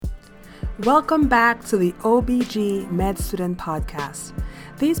Welcome back to the OBG Med Student Podcast.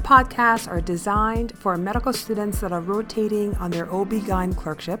 These podcasts are designed for medical students that are rotating on their OB-GYN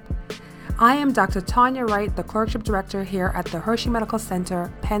clerkship. I am Dr. Tonya Wright, the clerkship director here at the Hershey Medical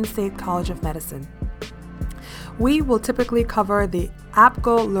Center, Penn State College of Medicine. We will typically cover the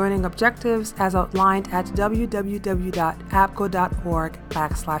APGO learning objectives as outlined at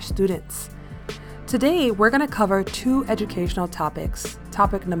www.apgo.org/students. Today, we're going to cover two educational topics.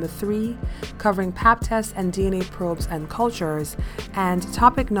 Topic number 3, covering Pap tests and DNA probes and cultures, and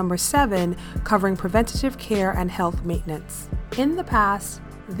topic number 7, covering preventative care and health maintenance. In the past,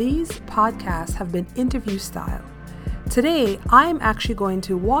 these podcasts have been interview style. Today, I'm actually going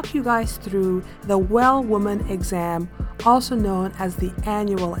to walk you guys through the Well Woman exam, also known as the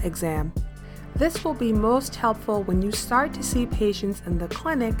annual exam. This will be most helpful when you start to see patients in the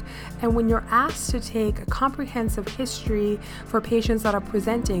clinic and when you're asked to take a comprehensive history for patients that are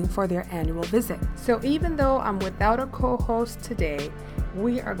presenting for their annual visit. So even though I'm without a co-host today,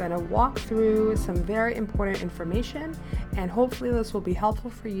 we are going to walk through some very important information, and hopefully this will be helpful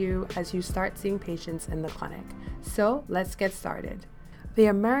for you as you start seeing patients in the clinic. So let's get started. The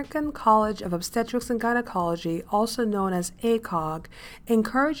American College of Obstetrics and Gynecology, also known as ACOG,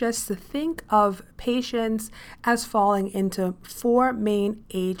 encourages us to think of patients as falling into 4 main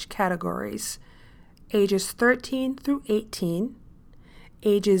age categories: ages 13 through 18,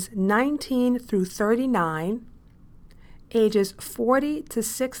 ages 19 through 39, ages 40 to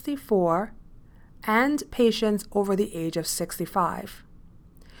 64, and patients over the age of 65.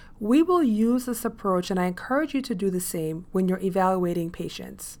 We will use this approach, and I encourage you to do the same when you're evaluating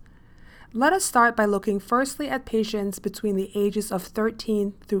patients. Let us start by looking firstly at patients between the ages of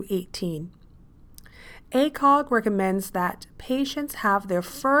 13 through 18. ACOG recommends that patients have their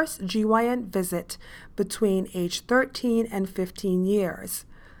first GYN visit between age 13 and 15 years.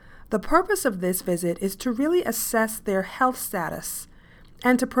 The purpose of this visit is to really assess their health status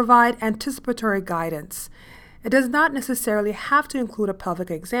and to provide anticipatory guidance. It does not necessarily have to include a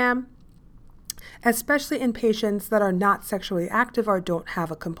pelvic exam, especially in patients that are not sexually active or don't have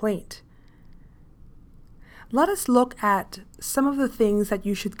a complaint. Let us look at some of the things that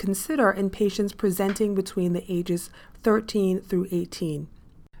you should consider in patients presenting between the ages 13 through 18.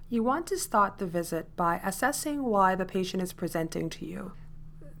 You want to start the visit by assessing why the patient is presenting to you.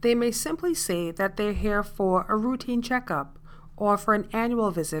 They may simply say that they're here for a routine checkup, or for an annual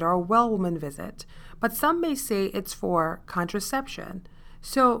visit or a well woman visit, but some may say it's for contraception.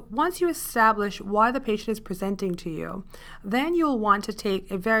 So once you establish why the patient is presenting to you, then you'll want to take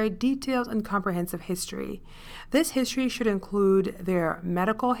a very detailed and comprehensive history. This history should include their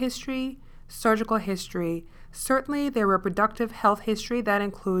medical history, surgical history, certainly their reproductive health history that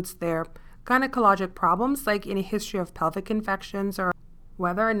includes their gynecologic problems like any history of pelvic infections or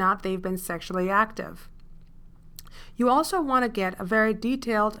whether or not they've been sexually active. You also want to get a very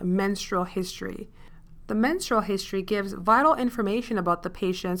detailed menstrual history. The menstrual history gives vital information about the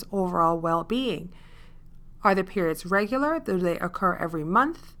patient's overall well-being. Are the periods regular? Do they occur every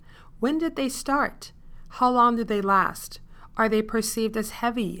month? When did they start? How long did they last? Are they perceived as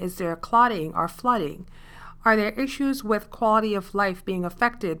heavy? Is there clotting or flooding? Are there issues with quality of life being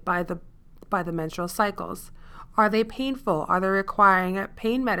affected by the menstrual cycles? Are they painful? Are they requiring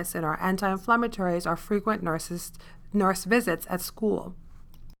pain medicine or anti-inflammatories or frequent nurse visits at school?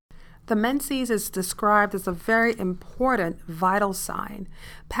 The menses is described as a very important vital sign.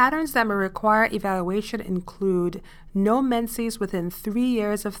 Patterns that may require evaluation include no menses within 3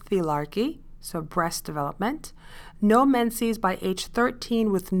 years of thelarchy, so breast development, no menses by age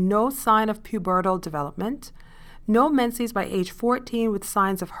 13 with no sign of pubertal development, no menses by age 14 with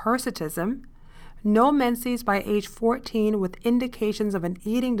signs of hirsutism, no menses by age 14 with indications of an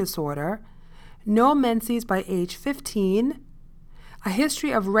eating disorder, no menses by age 15, a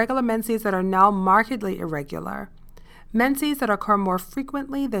history of regular menses that are now markedly irregular, menses that occur more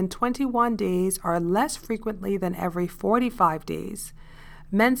frequently than 21 days or less frequently than every 45 days,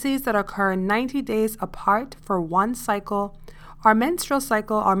 menses that occur 90 days apart for one cycle, or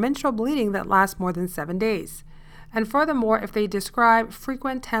menstrual bleeding that lasts more than 7 days. And furthermore, if they describe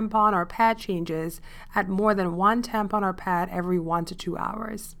frequent tampon or pad changes at more than one tampon or pad every 1 to 2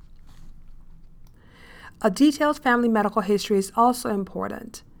 hours. A detailed family medical history is also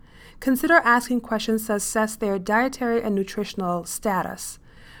important. Consider asking questions to assess their dietary and nutritional status.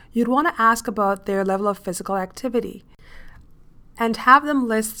 You'd want to ask about their level of physical activity and have them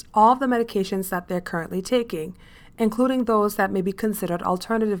list all of the medications that they're currently taking, including those that may be considered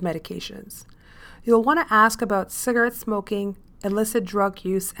alternative medications. You'll want to ask about cigarette smoking, illicit drug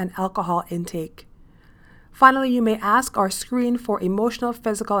use, and alcohol intake. Finally, you may ask or screen for emotional,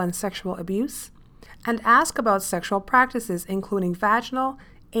 physical, and sexual abuse, and ask about sexual practices including vaginal,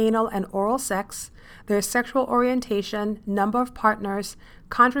 anal, and oral sex, their sexual orientation, number of partners,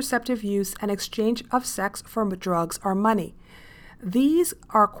 contraceptive use, and exchange of sex for drugs or money. These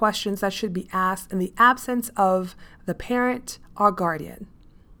are questions that should be asked in the absence of the parent or guardian.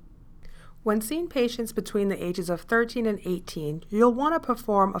 When seeing patients between the ages of 13 and 18, you'll want to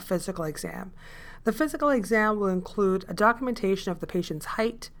perform a physical exam. The physical exam will include a documentation of the patient's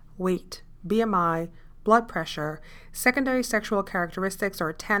height, weight, BMI, blood pressure, secondary sexual characteristics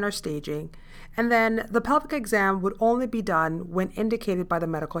or Tanner staging, and then the pelvic exam would only be done when indicated by the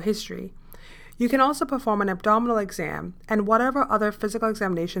medical history. You can also perform an abdominal exam and whatever other physical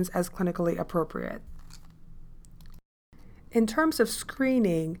examinations as clinically appropriate. In terms of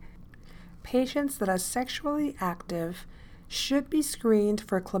screening, patients that are sexually active should be screened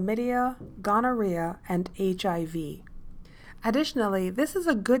for chlamydia, gonorrhea, and HIV. Additionally, this is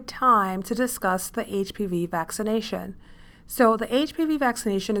a good time to discuss the HPV vaccination. So the HPV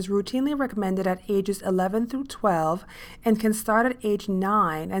vaccination is routinely recommended at ages 11 through 12 and can start at age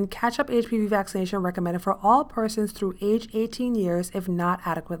 9, and catch-up HPV vaccination recommended for all persons through age 18 years if not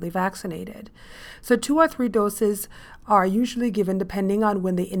adequately vaccinated. So 2 or 3 doses are usually given depending on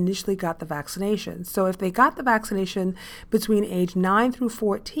when they initially got the vaccination. So if they got the vaccination between age 9 through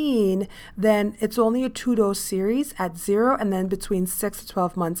 14, then it's only a 2-dose series at 0, and then between 6 to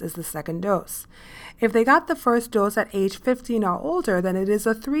 12 months is the second dose. If they got the first dose at age 15 or older, then it is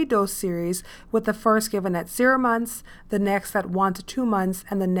a 3-dose series, with the first given at 0 months, the next at 1 to 2 months,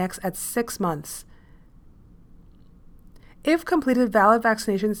 and the next at 6 months. If completed valid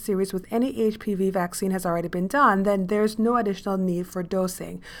vaccination series with any HPV vaccine has already been done, then there's no additional need for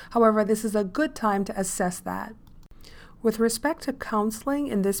dosing. However, this is a good time to assess that. With respect to counseling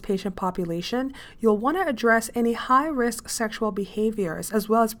in this patient population, you'll want to address any high-risk sexual behaviors, as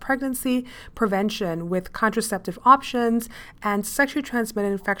well as pregnancy prevention with contraceptive options and sexually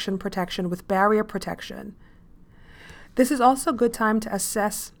transmitted infection protection with barrier protection. This is also a good time to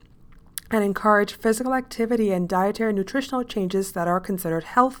assess and encourage physical activity and dietary and nutritional changes that are considered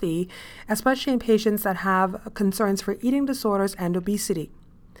healthy, especially in patients that have concerns for eating disorders and obesity.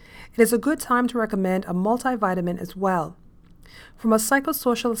 It is a good time to recommend a multivitamin as well. From a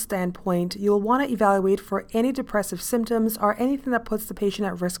psychosocial standpoint, you'll want to evaluate for any depressive symptoms or anything that puts the patient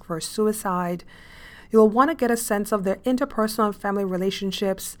at risk for suicide. You'll want to get a sense of their interpersonal and family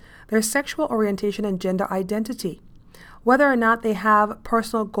relationships, their sexual orientation and gender identity, whether or not they have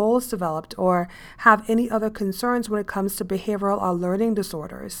personal goals developed or have any other concerns when it comes to behavioral or learning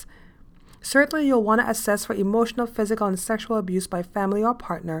disorders. Certainly, you'll want to assess for emotional, physical, and sexual abuse by family or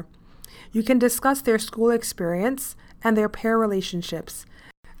partner. You can discuss their school experience and their peer relationships.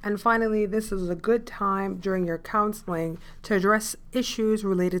 And finally, this is a good time during your counseling to address issues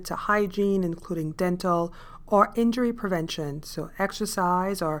related to hygiene, including dental or injury prevention, so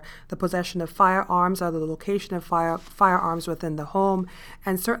exercise or the possession of firearms or the location of firearms within the home,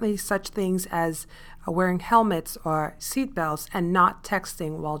 and certainly such things as wearing helmets or seatbelts and not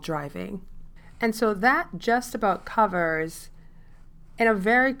texting while driving. And so that just about covers, in a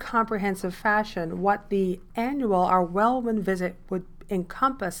very comprehensive fashion, what the annual or well-woman visit would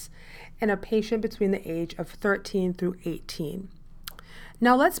encompass in a patient between the age of 13 through 18.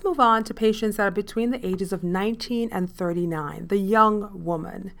 Now let's move on to patients that are between the ages of 19 and 39, the young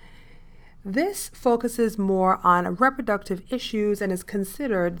woman. This focuses more on reproductive issues and is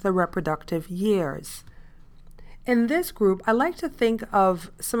considered the reproductive years. In this group, I like to think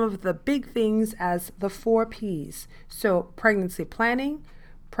of some of the big things as the 4 Ps. So pregnancy planning,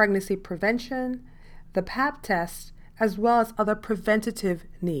 pregnancy prevention, the Pap test, as well as other preventative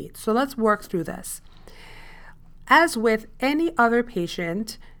needs. So let's work through this. As with any other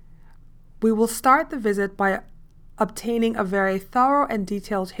patient, we will start the visit by obtaining a very thorough and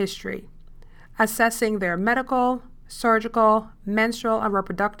detailed history, assessing their medical, surgical, menstrual, and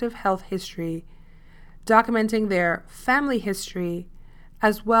reproductive health history, documenting their family history,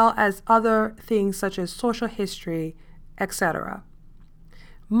 as well as other things such as social history, etc.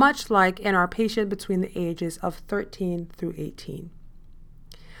 Much like in our patient between the ages of 13 through 18.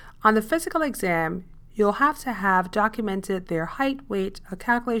 On the physical exam, you'll have to have documented their height, weight, a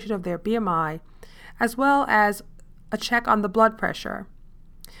calculation of their BMI, as well as a check on the blood pressure.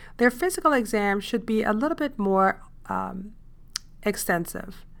 Their physical exam should be a little bit more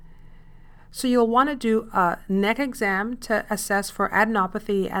extensive. So you'll want to do a neck exam to assess for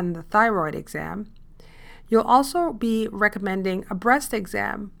adenopathy and the thyroid exam. You'll also be recommending a breast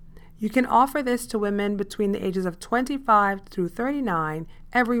exam. You can offer this to women between the ages of 25 through 39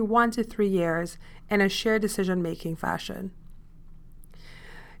 every 1 to 3 years in a shared decision-making fashion.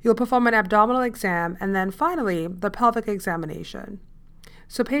 You'll perform an abdominal exam and then finally the pelvic examination.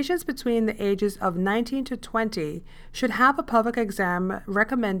 So patients between the ages of 19 to 20 should have a pelvic exam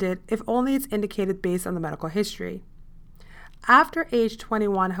recommended if only it's indicated based on the medical history. After age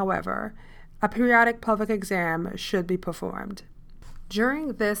 21, however, a periodic pelvic exam should be performed.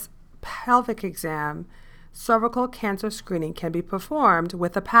 During this pelvic exam, cervical cancer screening can be performed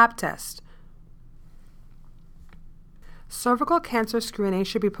with a Pap test. Cervical cancer screening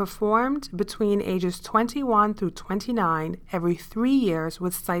should be performed between ages 21 through 29 every 3 years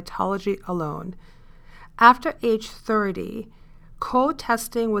with cytology alone. After age 30,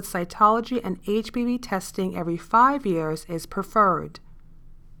 co-testing with cytology and HPV testing every 5 years is preferred.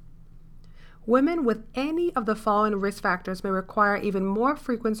 Women with any of the following risk factors may require even more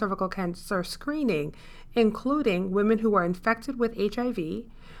frequent cervical cancer screening, including women who are infected with HIV,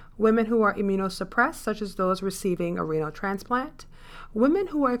 women who are immunosuppressed, such as those receiving a renal transplant, women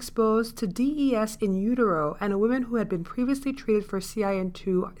who are exposed to DES in utero, and women who had been previously treated for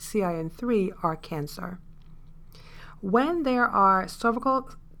CIN2, CIN3 or cancer. When there are cervical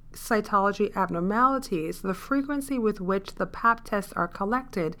cytology abnormalities, the frequency with which the Pap tests are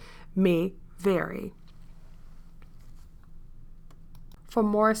collected may vary. For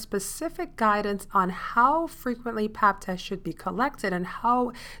more specific guidance on how frequently Pap tests should be collected and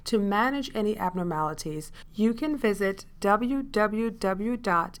how to manage any abnormalities, you can visit www.asccp.org.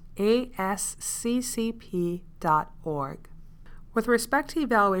 With respect to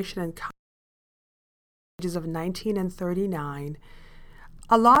evaluation in ages of 19 and 39,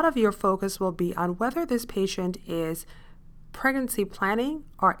 a lot of your focus will be on whether this patient is pregnancy planning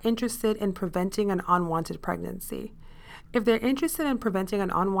or interested in preventing an unwanted pregnancy. If they're interested in preventing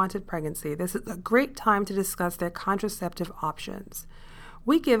an unwanted pregnancy, this is a great time to discuss their contraceptive options.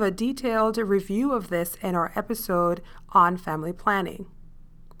 We give a detailed review of this in our episode on family planning.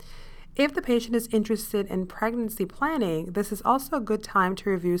 If the patient is interested in pregnancy planning, this is also a good time to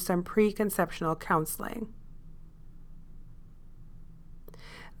review some preconceptional counseling.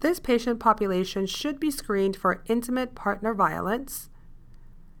 This patient population should be screened for intimate partner violence.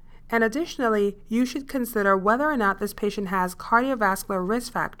 And additionally, you should consider whether or not this patient has cardiovascular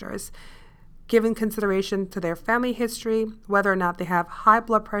risk factors, given consideration to their family history, whether or not they have high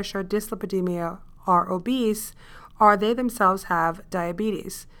blood pressure, dyslipidemia, are obese, or they themselves have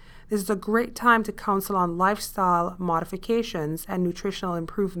diabetes. This is a great time to counsel on lifestyle modifications and nutritional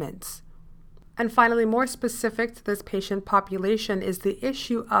improvements. And finally, more specific to this patient population is the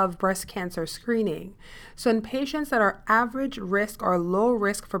issue of breast cancer screening. So in patients that are average risk or low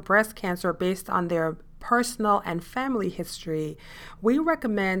risk for breast cancer based on their personal and family history, we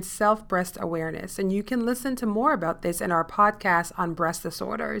recommend self-breast awareness. And you can listen to more about this in our podcast on breast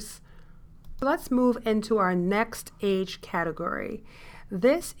disorders. Let's move into our next age category.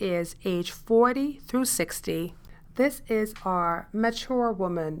 This is age 40 through 60. This is our mature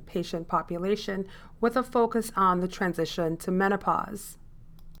woman patient population with a focus on the transition to menopause.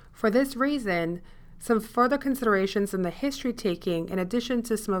 For this reason, some further considerations in the history taking, in addition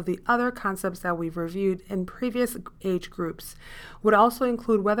to some of the other concepts that we've reviewed in previous age groups, would also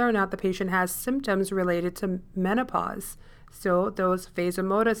include whether or not the patient has symptoms related to menopause. So those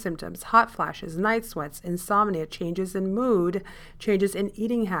vasomotor symptoms, hot flashes, night sweats, insomnia, changes in mood, changes in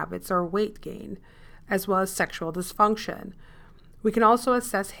eating habits or weight gain, as well as sexual dysfunction. We can also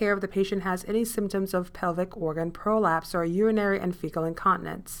assess here if the patient has any symptoms of pelvic organ prolapse or urinary and fecal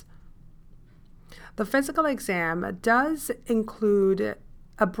incontinence. The physical exam does include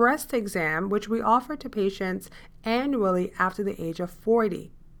a breast exam, which we offer to patients annually after the age of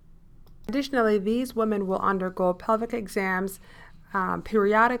 40. Additionally, these women will undergo pelvic exams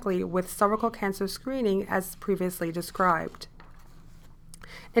periodically with cervical cancer screening as previously described.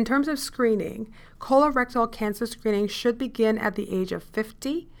 In terms of screening, colorectal cancer screening should begin at the age of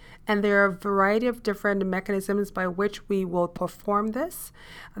 50, and there are a variety of different mechanisms by which we will perform this.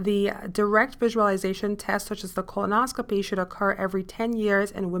 The direct visualization test, such as the colonoscopy, should occur every 10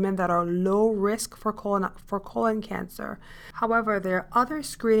 years in women that are low risk for colon cancer. However, there are other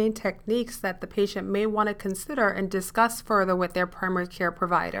screening techniques that the patient may want to consider and discuss further with their primary care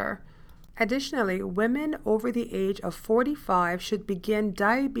provider. Additionally, women over the age of 45 should begin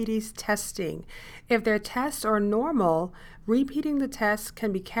diabetes testing. If their tests are normal, repeating the tests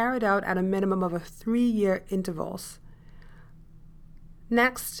can be carried out at a minimum of 3-year intervals.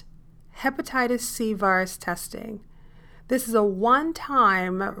 Next, hepatitis C virus testing. This is a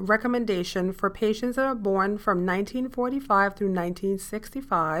one-time recommendation for patients that are born from 1945 through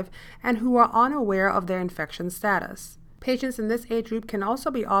 1965 and who are unaware of their infection status. Patients in this age group can also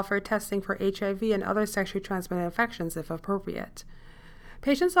be offered testing for HIV and other sexually transmitted infections if appropriate.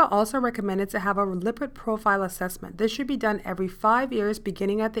 Patients are also recommended to have a lipid profile assessment. This should be done every 5 years,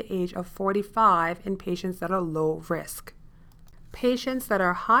 beginning at the age of 45 in patients that are low risk. Patients that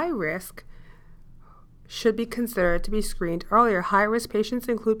are high risk should be considered to be screened earlier. High-risk patients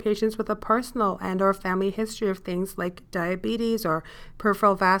include patients with a personal and or family history of things like diabetes or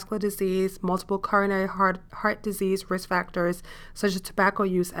peripheral vascular disease, multiple coronary heart disease risk factors such as tobacco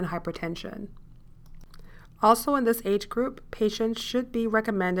use and hypertension. Also in this age group, patients should be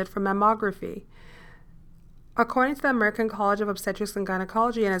recommended for mammography. According to the American College of Obstetrics and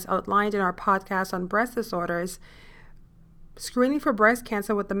Gynecology, and as outlined in our podcast on breast disorders, screening for breast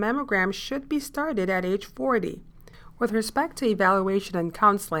cancer with the mammogram should be started at age 40. With respect to evaluation and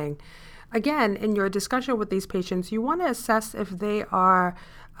counseling, again, in your discussion with these patients, you want to assess if they are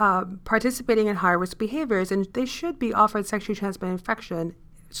participating in high-risk behaviors, and they should be offered sexually transmitted infection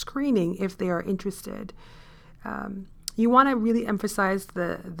screening if they are interested. You want to really emphasize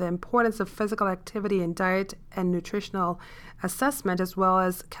the importance of physical activity and diet and nutritional assessment, as well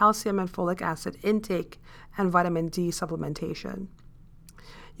as calcium and folic acid intake and vitamin D supplementation.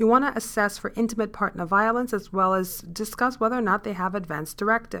 You want to assess for intimate partner violence, as well as discuss whether or not they have advanced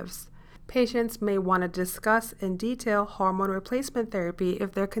directives. Patients may want to discuss in detail hormone replacement therapy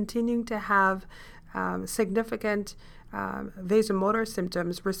if they're continuing to have significant vasomotor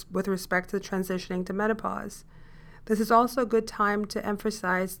symptoms with respect to transitioning to menopause. This is also a good time to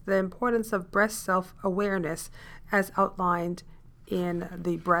emphasize the importance of breast self-awareness as outlined in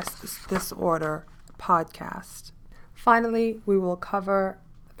the breast disorder podcast. Finally, we will cover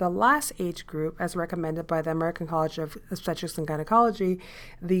the last age group as recommended by the American College of Obstetrics and Gynecology,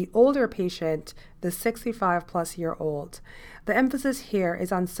 the older patient, the 65 plus year old. The emphasis here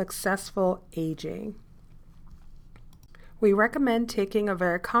is on successful aging. We recommend taking a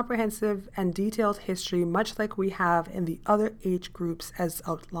very comprehensive and detailed history, much like we have in the other age groups as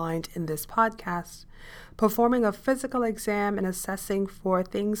outlined in this podcast, performing a physical exam and assessing for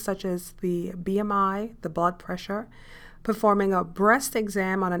things such as the BMI, the blood pressure, performing a breast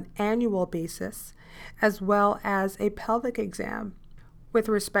exam on an annual basis, as well as a pelvic exam. With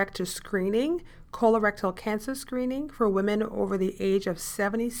respect to screening, colorectal cancer screening for women over the age of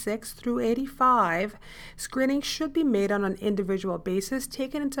 76 through 85, screening should be made on an individual basis,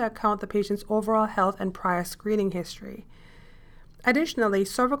 taking into account the patient's overall health and prior screening history. Additionally,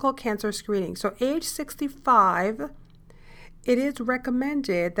 cervical cancer screening. So age 65, it is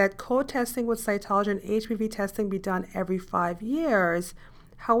recommended that co-testing with cytology and HPV testing be done every 5 years.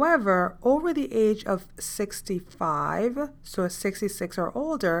 However, over the age of 65, so 66 or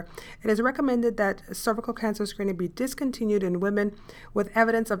older, it is recommended that cervical cancer screening be discontinued in women with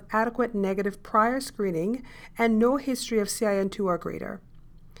evidence of adequate negative prior screening and no history of CIN2 or greater.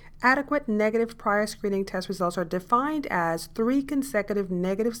 Adequate negative prior screening test results are defined as 3 consecutive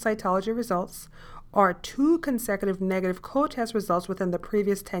negative cytology results or 2 consecutive negative co-test results within the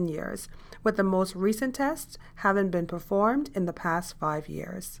previous 10 years, with the most recent tests having been performed in the past 5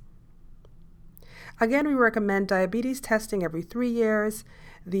 years. Again, we recommend diabetes testing every 3 years,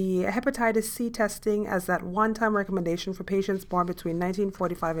 the hepatitis C testing as that one-time recommendation for patients born between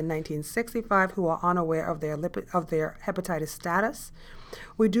 1945 and 1965 who are unaware of their hepatitis status.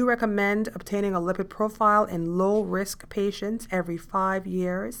 We do recommend obtaining a lipid profile in low-risk patients every 5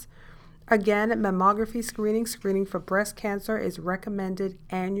 years. Again, mammography screening for breast cancer is recommended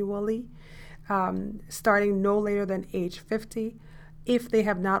annually, starting no later than age 50. If they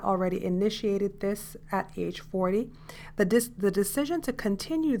have not already initiated this at age 40. The decision to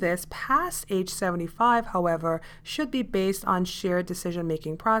continue this past age 75, however, should be based on shared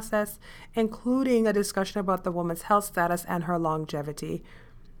decision-making process, including a discussion about the woman's health status and her longevity.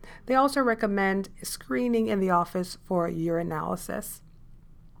 They also recommend screening in the office for urinalysis.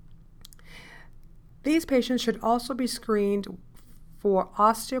 These patients should also be screened for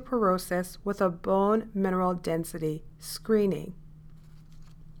osteoporosis with a bone mineral density screening.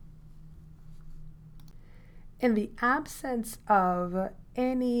 In the absence of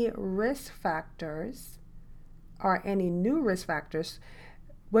any risk factors or any new risk factors,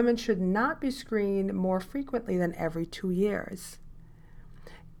 women should not be screened more frequently than every 2 years.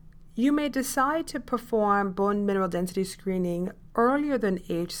 You may decide to perform bone mineral density screening earlier than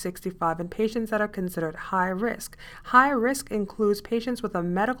age 65 in patients that are considered high risk. High risk includes patients with a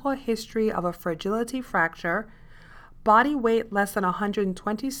medical history of a fragility fracture, body weight less than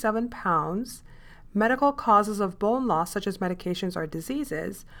 127 pounds, medical causes of bone loss such as medications or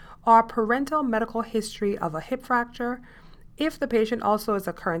diseases, or parental medical history of a hip fracture, if the patient also is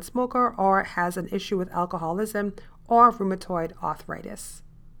a current smoker or has an issue with alcoholism, or rheumatoid arthritis.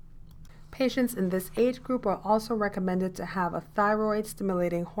 Patients in this age group are also recommended to have a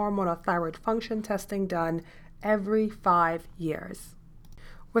thyroid-stimulating hormone or thyroid function testing done every 5 years.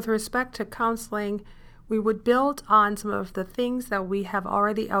 With respect to counseling, we would build on some of the things that we have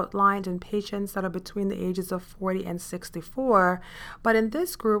already outlined in patients that are between the ages of 40 and 64. But in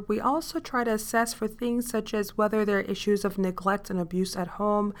this group, we also try to assess for things such as whether there are issues of neglect and abuse at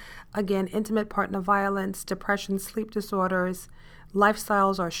home, again, intimate partner violence, depression, sleep disorders,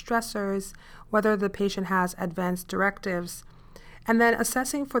 lifestyles or stressors, whether the patient has advanced directives, and then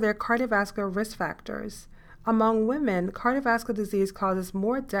assessing for their cardiovascular risk factors. Among women, cardiovascular disease causes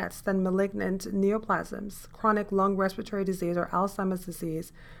more deaths than malignant neoplasms, chronic lung respiratory disease, or Alzheimer's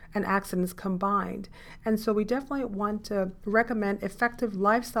disease, and accidents combined. And so we definitely want to recommend effective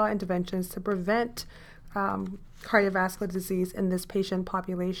lifestyle interventions to prevent cardiovascular disease in this patient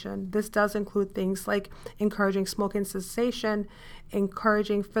population. This does include things like encouraging smoking cessation,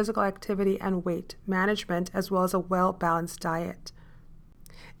 encouraging physical activity and weight management, as well as a well-balanced diet.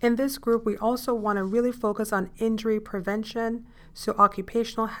 In this group, we also want to really focus on injury prevention, so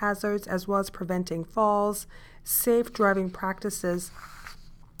occupational hazards as well as preventing falls, safe driving practices,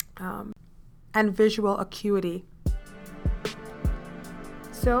 and visual acuity.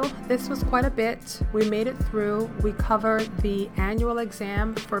 So this was quite a bit. We made it through. We covered the annual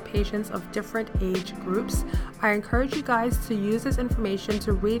exam for patients of different age groups. I encourage you guys to use this information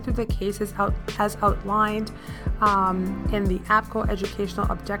to read through the cases as outlined in the APCO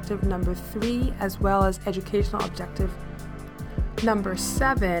Educational Objective number 3, as well as Educational Objective number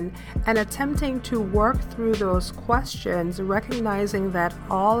 7, and attempting to work through those questions, recognizing that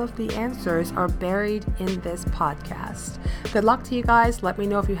all of the answers are buried in this podcast. Good luck to you guys. Let me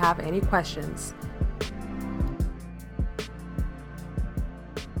know if you have any questions.